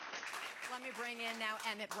Let me bring in now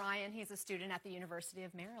Emmett Ryan. He's a student at the University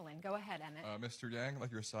of Maryland. Go ahead, Emmett. Mr. Yang, like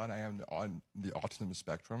your son, I am on the autism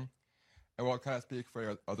spectrum. And while I kind of speak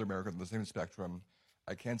for other Americans on the same spectrum,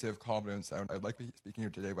 I can say with confidence I'd like to be speaking here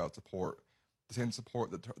today about support, the same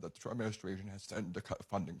support that the Trump administration has tended to cut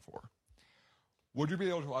funding for. Would you be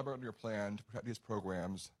able to elaborate on your plan to protect these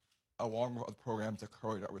programs, along with other programs that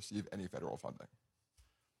currently don't receive any federal funding?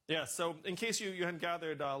 Yeah, so in case you hadn't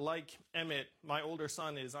gathered, like Emmett, my older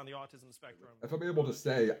son is on the autism spectrum. If I'm able to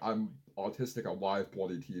say I'm autistic on live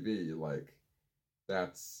bloody TV, like, I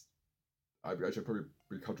should probably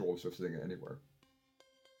be comfortable with saying it anywhere.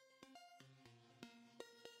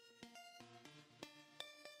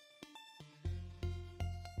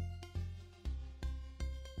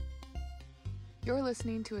 You're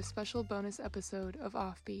listening to a special bonus episode of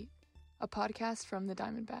Offbeat, a podcast from the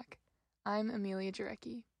Diamondback. I'm Amelia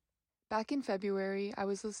Jarecki. Back in February, I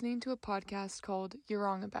was listening to a podcast called You're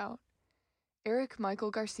Wrong About. Eric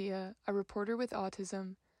Michael Garcia, a reporter with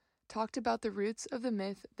autism, talked about the roots of the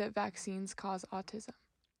myth that vaccines cause autism.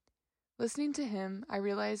 Listening to him, I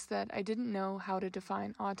realized that I didn't know how to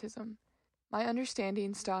define autism. My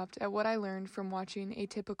understanding stopped at what I learned from watching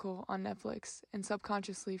Atypical on Netflix and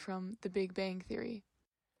subconsciously from The Big Bang Theory.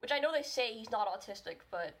 Which I know they say he's not autistic,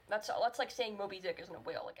 but that's like saying Moby Dick isn't a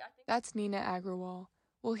whale. That's Nina Agrawal.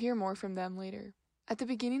 We'll hear more from them later. At the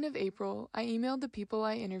beginning of April, I emailed the people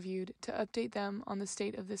I interviewed to update them on the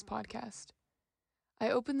state of this podcast.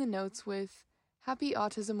 I opened the notes with, Happy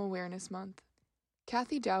Autism Awareness Month.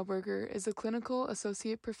 Kathy Dauberger is a clinical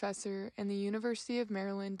associate professor in the University of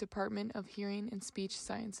Maryland Department of Hearing and Speech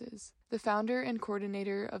Sciences, the founder and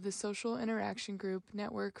coordinator of the Social Interaction Group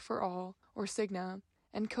Network for All, or SIGNA,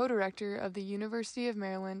 and co-director of the University of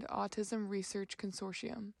Maryland Autism Research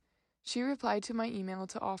Consortium. She replied to my email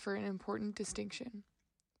to offer an important distinction.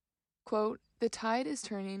 Quote, the tide is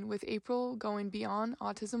turning with April going beyond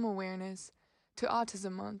autism awareness to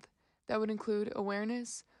Autism Month that would include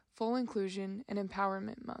awareness, full inclusion, and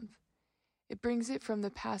empowerment month. It brings it from the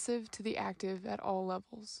passive to the active at all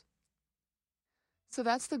levels. So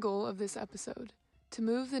that's the goal of this episode, to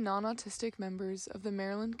move the non-autistic members of the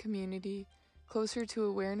Maryland community closer to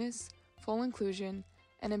awareness, full inclusion,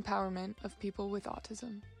 and empowerment of people with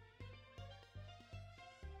autism.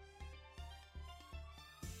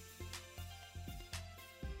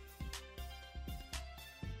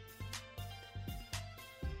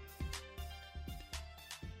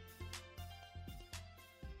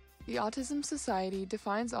 The Autism Society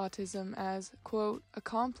defines autism as, quote, a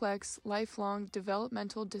complex, lifelong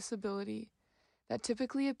developmental disability that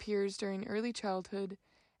typically appears during early childhood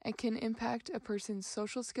and can impact a person's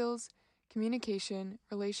social skills, communication,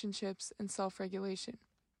 relationships, and self-regulation.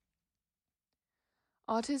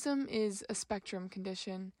 Autism is a spectrum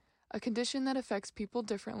condition, a condition that affects people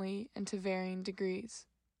differently and to varying degrees.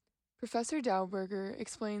 Professor Dauberger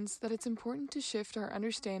explains that it's important to shift our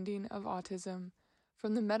understanding of autism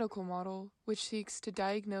from the medical model, which seeks to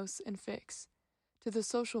diagnose and fix, to the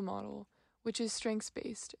social model, which is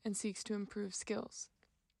strengths-based and seeks to improve skills.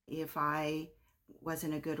 If I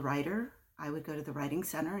wasn't a good writer, I would go to the writing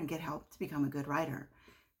center and get help to become a good writer.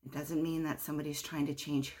 It doesn't mean that somebody's trying to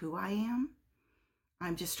change who I am.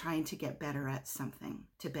 I'm just trying to get better at something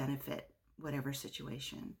to benefit whatever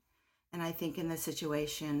situation. And I think in the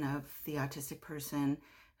situation of the autistic person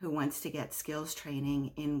who wants to get skills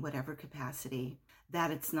training in whatever capacity, that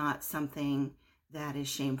it's not something that is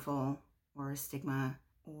shameful or a stigma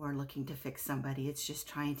or looking to fix somebody. It's just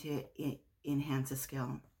trying to enhance a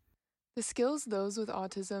skill. The skills those with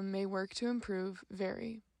autism may work to improve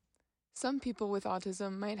vary. Some people with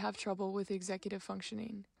autism might have trouble with executive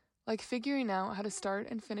functioning, like figuring out how to start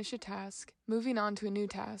and finish a task, moving on to a new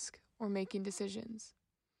task, or making decisions.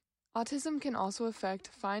 Autism can also affect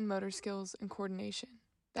fine motor skills and coordination.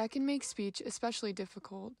 That can make speech especially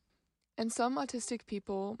difficult, and some autistic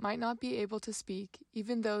people might not be able to speak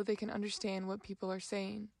even though they can understand what people are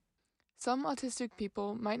saying. Some autistic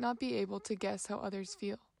people might not be able to guess how others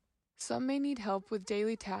feel. Some may need help with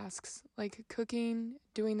daily tasks like cooking,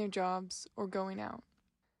 doing their jobs, or going out.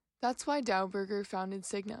 That's why Dauberger founded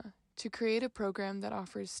SIGNA, to create a program that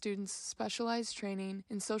offers students specialized training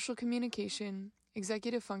in social communication,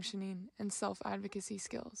 executive functioning, and self-advocacy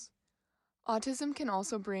skills. Autism can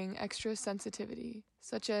also bring extra sensitivity,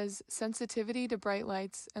 such as sensitivity to bright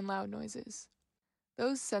lights and loud noises.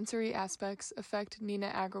 Those sensory aspects affect Nina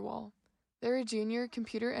Agrawal. They're a junior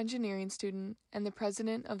computer engineering student and the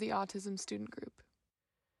president of the Autism Student Group.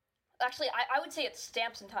 Actually, I would say it's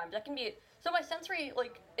stamps sometimes. That can be, so my sensory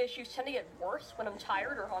issues tend to get worse when I'm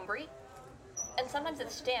tired or hungry. And sometimes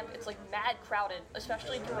it's stamped, it's mad crowded,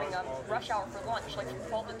 especially during rush hour for lunch, from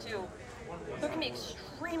 12 to 2, So it can be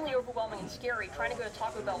extremely overwhelming and scary trying to go to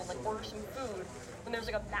Taco Bell and like order some food when there's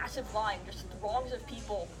like a massive line, just throngs of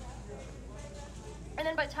people. And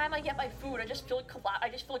then by the time I get my food, I just feel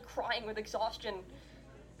like crying with exhaustion.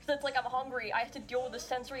 Because it's like I'm hungry, I have to deal with the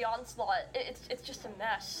sensory onslaught. It's just a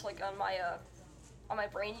mess, like on my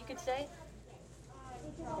brain, you could say.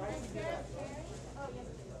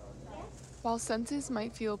 While senses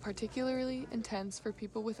might feel particularly intense for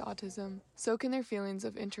people with autism, so can their feelings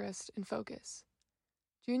of interest and focus.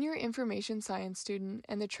 Junior information science student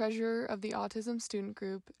and the treasurer of the autism student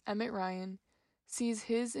group, Emmett Ryan, sees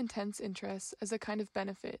his intense interests as a kind of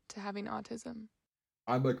benefit to having autism.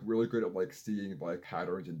 I'm like really good at like seeing like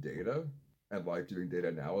patterns in data and like doing data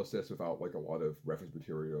analysis without like a lot of reference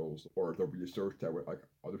materials or the research that like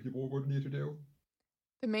other people would need to do.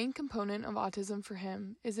 The main component of autism for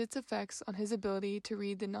him is its effects on his ability to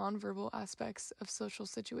read the nonverbal aspects of social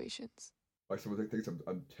situations. Like someone thinks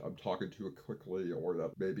I'm talking too quickly, or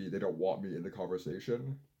that maybe they don't want me in the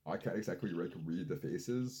conversation. I can't exactly like read the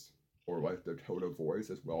faces or like the tone of voice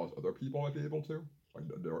as well as other people might be able to, like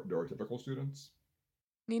neurotypical students.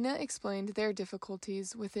 Nina explained their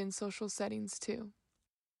difficulties within social settings too.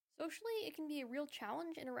 Socially, it can be a real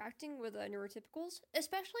challenge interacting with neurotypicals.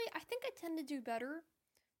 Especially, I think I tend to do better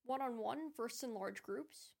one-on-one versus in large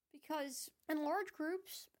groups. Because in large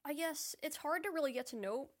groups, I guess it's hard to really get to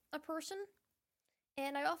know a person.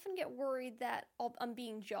 And I often get worried that I'm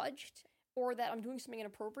being judged or that I'm doing something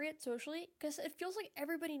inappropriate socially. Because it feels like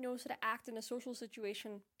everybody knows how to act in a social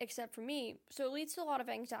situation except for me. So it leads to a lot of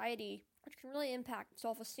anxiety, which can really impact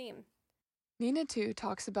self-esteem. Nina, too,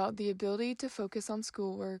 talks about the ability to focus on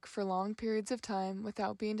schoolwork for long periods of time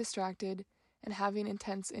without being distracted and having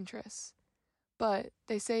intense interests. But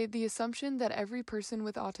they say the assumption that every person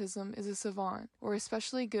with autism is a savant or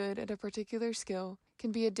especially good at a particular skill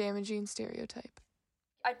can be a damaging stereotype.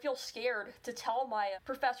 I'd feel scared to tell my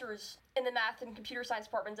professors in the math and computer science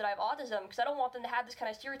departments that I have autism because I don't want them to have this kind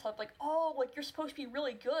of stereotype like, oh, like you're supposed to be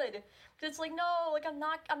really good. Because it's like, no, like I'm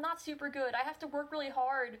not super good. I have to work really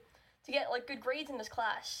hard to get like good grades in this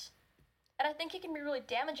class. And I think it can be really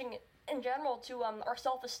damaging in general to our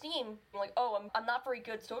self-esteem. Like, oh, I'm not very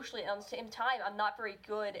good socially, and at the same time, I'm not very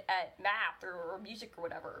good at math or music or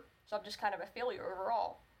whatever. So I'm just kind of a failure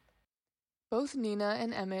overall. Both Nina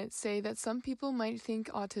and Emmett say that some people might think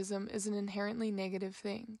autism is an inherently negative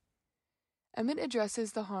thing. Emmett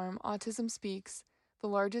addresses the harm Autism Speaks, the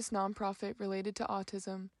largest nonprofit related to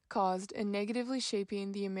autism, caused in negatively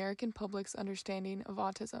shaping the American public's understanding of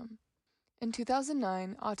autism. In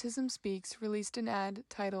 2009, Autism Speaks released an ad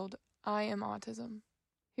titled, I Am Autism.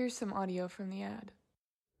 Here's some audio from the ad.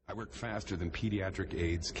 I work faster than pediatric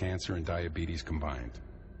AIDS, cancer, and diabetes combined.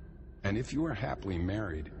 And if you are happily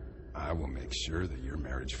married, I will make sure that your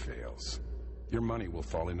marriage fails. Your money will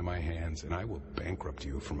fall into my hands, and I will bankrupt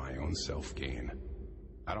you for my own self-gain.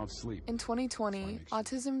 I don't sleep. In 2020,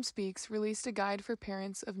 Autism Speaks released a guide for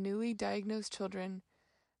parents of newly diagnosed children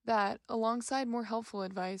that, alongside more helpful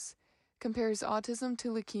advice, compares autism to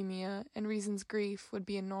leukemia and reasons grief would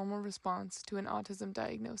be a normal response to an autism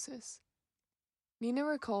diagnosis. Nina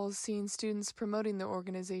recalls seeing students promoting the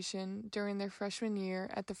organization during their freshman year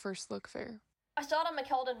at the First Look Fair. I saw it on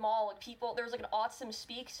McKeldin Mall, like there was like an Autism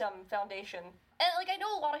Speaks foundation. And like I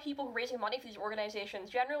know a lot of people who are raising money for these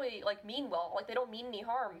organizations generally like mean well, like they don't mean any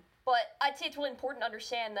harm. But I'd say it's really important to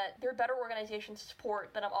understand that there are better organizations to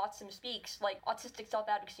support than Autism Speaks, like Autistic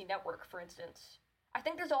Self-Advocacy Network, for instance. I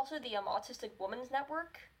think there's also the Autistic Women's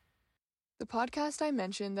Network. The podcast I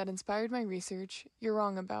mentioned that inspired my research, You're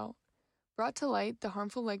Wrong About, brought to light the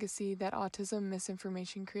harmful legacy that autism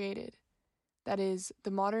misinformation created. That is,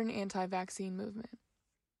 the modern anti-vaccine movement.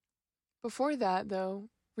 Before that, though,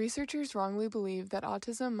 researchers wrongly believed that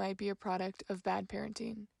autism might be a product of bad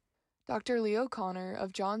parenting. Dr. Leo Kanner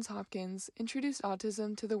of Johns Hopkins introduced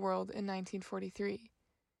autism to the world in 1943.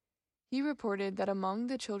 He reported that among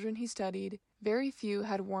the children he studied, very few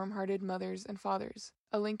had warm-hearted mothers and fathers,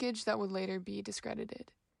 a linkage that would later be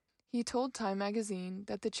discredited. He told Time magazine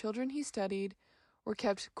that the children he studied were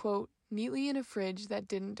kept, quote, neatly in a fridge that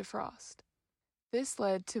didn't defrost. This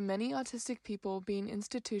led to many autistic people being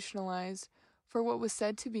institutionalized for what was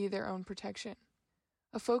said to be their own protection.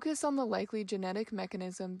 A focus on the likely genetic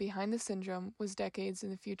mechanism behind the syndrome was decades in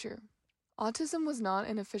the future. Autism was not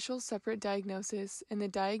an official separate diagnosis in the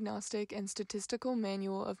Diagnostic and Statistical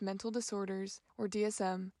Manual of Mental Disorders, or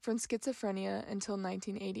DSM, from schizophrenia until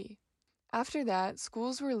 1980. After that,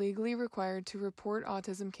 schools were legally required to report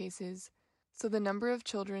autism cases, so the number of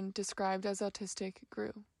children described as autistic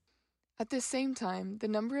grew. At this same time, the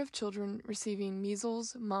number of children receiving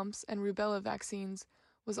measles, mumps, and rubella vaccines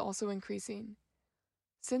was also increasing.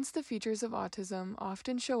 Since the features of autism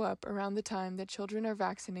often show up around the time that children are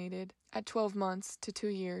vaccinated, at 12 months to 2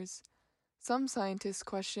 years, some scientists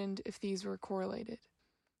questioned if these were correlated.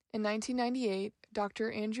 In 1998,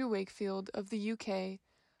 Dr. Andrew Wakefield of the UK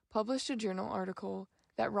published a journal article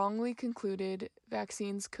that wrongly concluded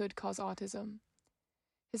vaccines could cause autism.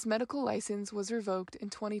 His medical license was revoked in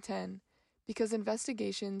 2010 because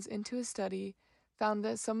investigations into his study found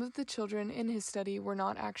that some of the children in his study were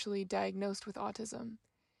not actually diagnosed with autism,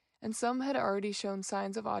 and some had already shown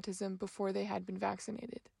signs of autism before they had been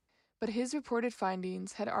vaccinated. But his reported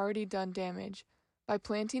findings had already done damage by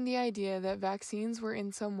planting the idea that vaccines were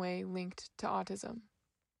in some way linked to autism.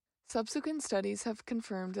 Subsequent studies have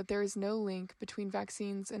confirmed that there is no link between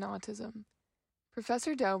vaccines and autism.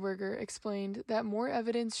 Professor Dauberger explained that more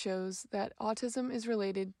evidence shows that autism is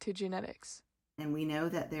related to genetics. And we know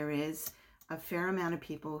that there is a fair amount of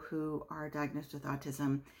people who are diagnosed with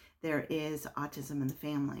autism. There is autism in the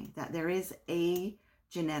family, that there is a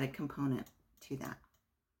genetic component to that,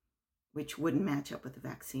 which wouldn't match up with the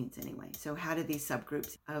vaccines anyway. So how do these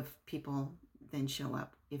subgroups of people then show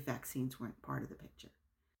up if vaccines weren't part of the picture?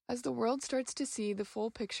 As the world starts to see the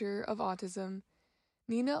full picture of autism,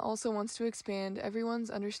 Nina also wants to expand everyone's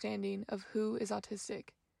understanding of who is autistic.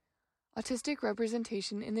 Autistic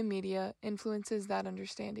representation in the media influences that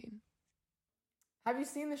understanding. Have you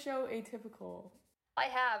seen the show Atypical? I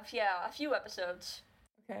have, yeah, a few episodes.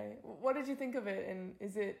 Okay. What did you think of it, and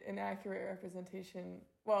is it an accurate representation,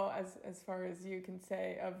 well, as far as you can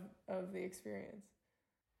say, of the experience?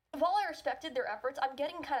 While I respected their efforts, I'm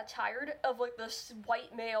getting kind of tired of, like, this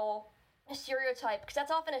white male stereotype, because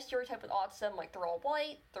that's often a stereotype with autism, like, they're all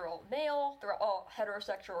white, they're all male, they're all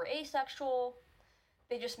heterosexual or asexual,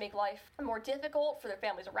 they just make life more difficult for their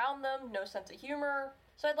families around them, no sense of humor.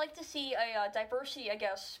 So I'd like to see a diversity, I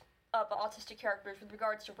guess, of autistic characters with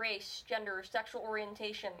regards to race, gender, sexual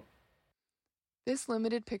orientation. This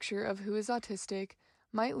limited picture of who is autistic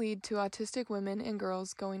might lead to autistic women and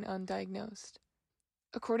girls going undiagnosed.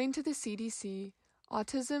 According to the CDC,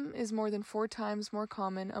 autism is more than 4 times more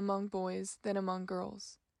common among boys than among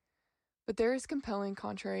girls. But there is compelling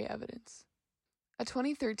contrary evidence. A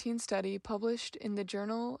 2013 study published in the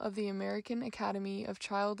Journal of the American Academy of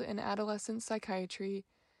Child and Adolescent Psychiatry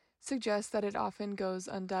suggests that it often goes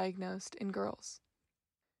undiagnosed in girls.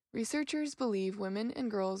 Researchers believe women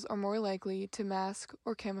and girls are more likely to mask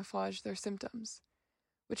or camouflage their symptoms,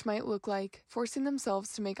 which might look like forcing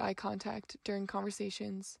themselves to make eye contact during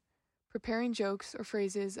conversations, preparing jokes or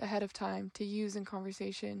phrases ahead of time to use in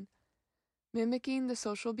conversation, mimicking the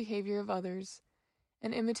social behavior of others,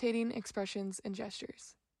 and imitating expressions and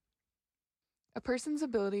gestures. A person's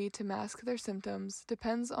ability to mask their symptoms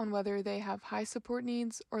depends on whether they have high support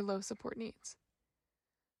needs or low support needs.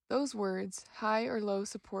 Those words, high or low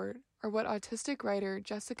support, are what autistic writer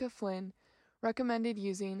Jessica Flynn recommended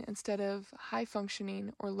using instead of high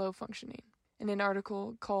functioning or low functioning in an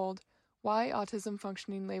article called Why Autism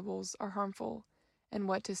Functioning Labels Are Harmful and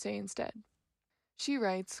What to Say Instead. She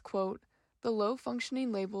writes, quote, "The low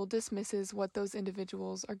functioning label dismisses what those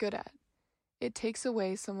individuals are good at. It takes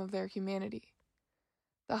away some of their humanity.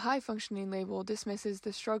 The high functioning label dismisses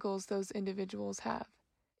the struggles those individuals have.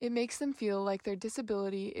 It makes them feel like their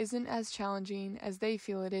disability isn't as challenging as they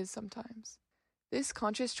feel it is sometimes. This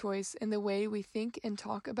conscious choice in the way we think and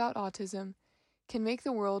talk about autism can make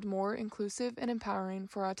the world more inclusive and empowering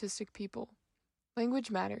for autistic people. Language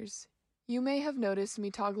matters. You may have noticed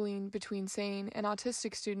me toggling between saying an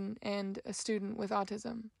autistic student and a student with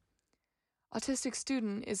autism. Autistic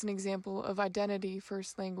student is an example of identity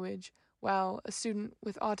first language, while a student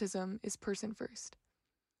with autism is person first.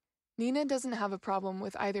 Nina doesn't have a problem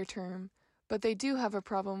with either term, but they do have a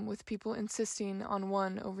problem with people insisting on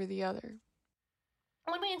one over the other.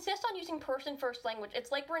 When we insist on using person-first language,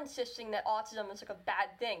 it's like we're insisting that autism is like a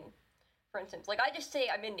bad thing. For instance, like I just say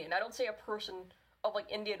I'm Indian. I don't say a person of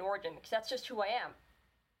like Indian origin, because that's just who I am.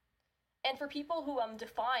 And for people who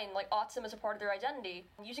define like autism as a part of their identity,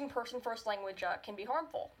 using person-first language can be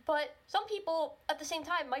harmful. But some people, at the same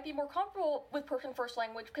time, might be more comfortable with person-first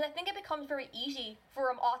language because I think it becomes very easy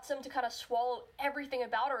for autism to kind of swallow everything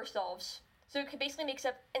about ourselves. So it can basically make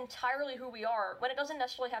up entirely who we are when it doesn't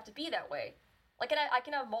necessarily have to be that way. Like I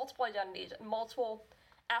can have multiple identities and multiple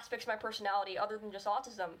aspects of my personality other than just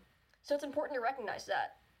autism. So it's important to recognize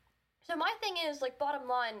that. So my thing is, like, bottom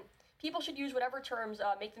line, people should use whatever terms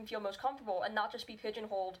make them feel most comfortable and not just be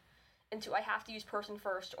pigeonholed into I have to use person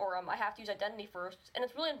first or I have to use identity first. And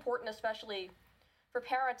it's really important, especially for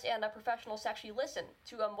parents and professionals, to actually listen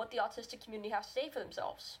to what the autistic community has to say for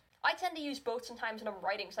themselves. I tend to use both sometimes when I'm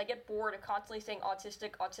writing, so I get bored of constantly saying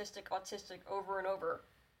autistic, autistic, autistic over and over.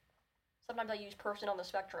 sometimes I use person on the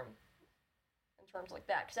spectrum in terms like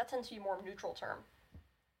that, because that tends to be a more neutral term.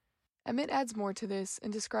 Emmett adds more to this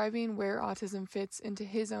in describing where autism fits into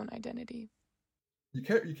his own identity. You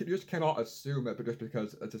just cannot assume that just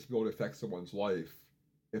because a disability affects someone's life,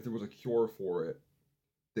 if there was a cure for it,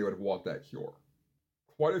 they would want that cure.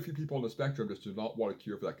 Quite a few people on the spectrum just do not want a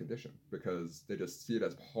cure for that condition because they just see it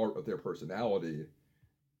as part of their personality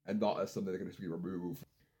and not as something that can just be removed.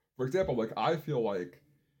 For example, like I feel like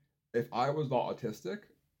if I was not autistic,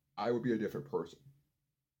 I would be a different person.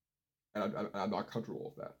 And I'm not comfortable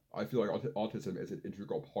with that. I feel like autism is an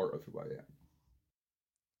integral part of who I am.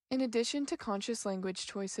 In addition to conscious language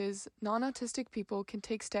choices, non-autistic people can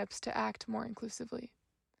take steps to act more inclusively.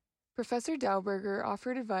 Professor Dauberger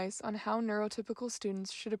offered advice on how neurotypical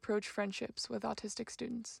students should approach friendships with autistic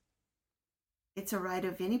students. It's a right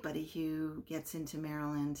of anybody who gets into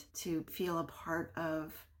Maryland to feel a part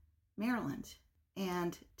of Maryland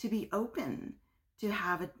and to be open to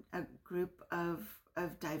have a group of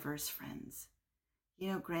diverse friends.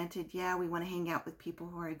 You know, granted, yeah, we want to hang out with people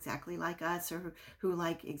who are exactly like us or who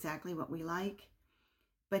like exactly what we like,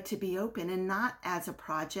 but to be open and not as a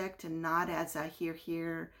project and not as a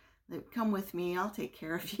here, come with me, I'll take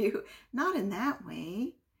care of you. Not in that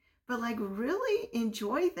way, but like really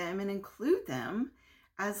enjoy them and include them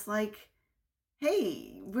as like,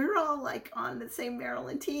 hey, we're all like on the same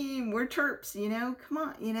Maryland team. We're Terps, you know, come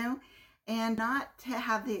on, you know, and not to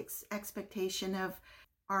have the expectation of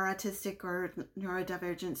our autistic or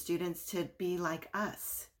neurodivergent students to be like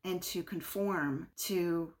us and to conform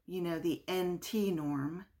to, you know, the NT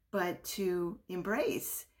norm, but to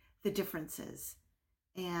embrace the differences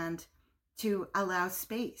and to allow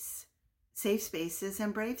space, safe spaces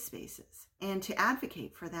and brave spaces, and to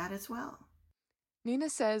advocate for that as well.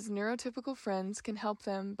 Nina says neurotypical friends can help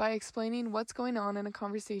them by explaining what's going on in a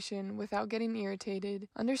conversation without getting irritated,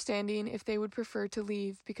 understanding if they would prefer to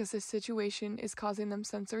leave because the situation is causing them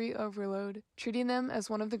sensory overload, treating them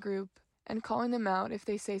as one of the group, and calling them out if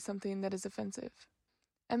they say something that is offensive.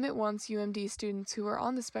 Emmett wants UMD students who are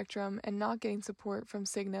on the spectrum and not getting support from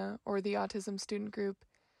Cigna or the autism student group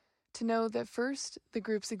to know that first, the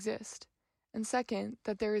groups exist, and second,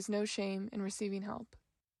 that there is no shame in receiving help.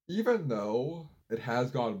 Even though it has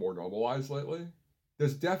gotten more normalized lately,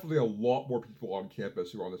 there's definitely a lot more people on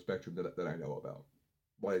campus who are on the spectrum that I know about.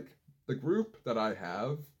 Like, the group that I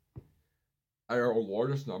have, our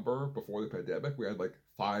largest number before the pandemic, we had like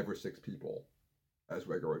 5 or 6 people as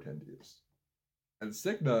regular attendees. And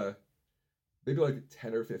Cigna, maybe like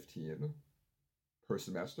 10 or 15 per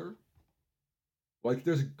semester. Like,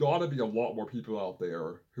 there's gotta be a lot more people out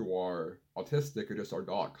there who are autistic and just are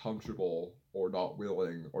not comfortable or not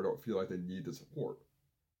willing or don't feel like they need the support.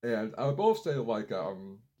 And I would both say, like, I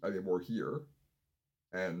mean, we're here.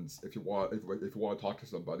 And if you want to talk to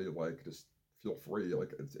somebody, like, just feel free.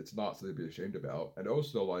 Like, it's not something to be ashamed about. And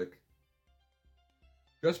also, like,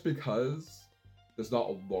 just because there's not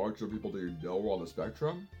a large number of people that you know are on the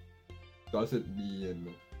spectrum doesn't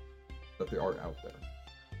mean that they aren't out there.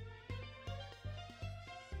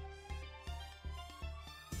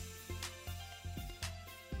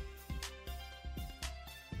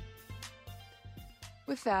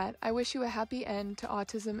 With that, I wish you a happy end to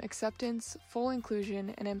Autism Acceptance, Full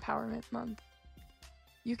Inclusion, and Empowerment Month.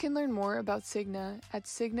 You can learn more about Cigna at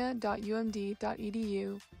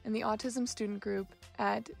cigna.umd.edu and the Autism Student Group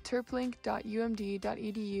at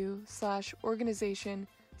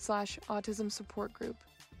terplink.umd.edu/organization/autism support group.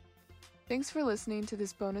 Thanks for listening to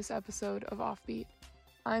this bonus episode of Offbeat.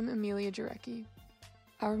 I'm Amelia Jarecki.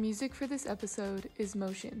 Our music for this episode is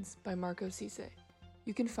Motions by Marco Cisse.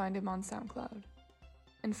 You can find him on SoundCloud.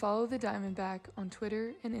 And follow the Diamondback on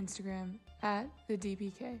Twitter and Instagram at the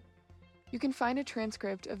DBK. You can find a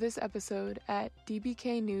transcript of this episode at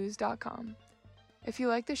dbknews.com. If you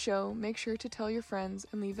like the show, make sure to tell your friends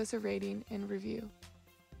and leave us a rating and review.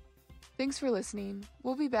 Thanks for listening.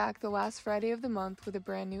 We'll be back the last Friday of the month with a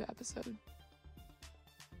brand new episode.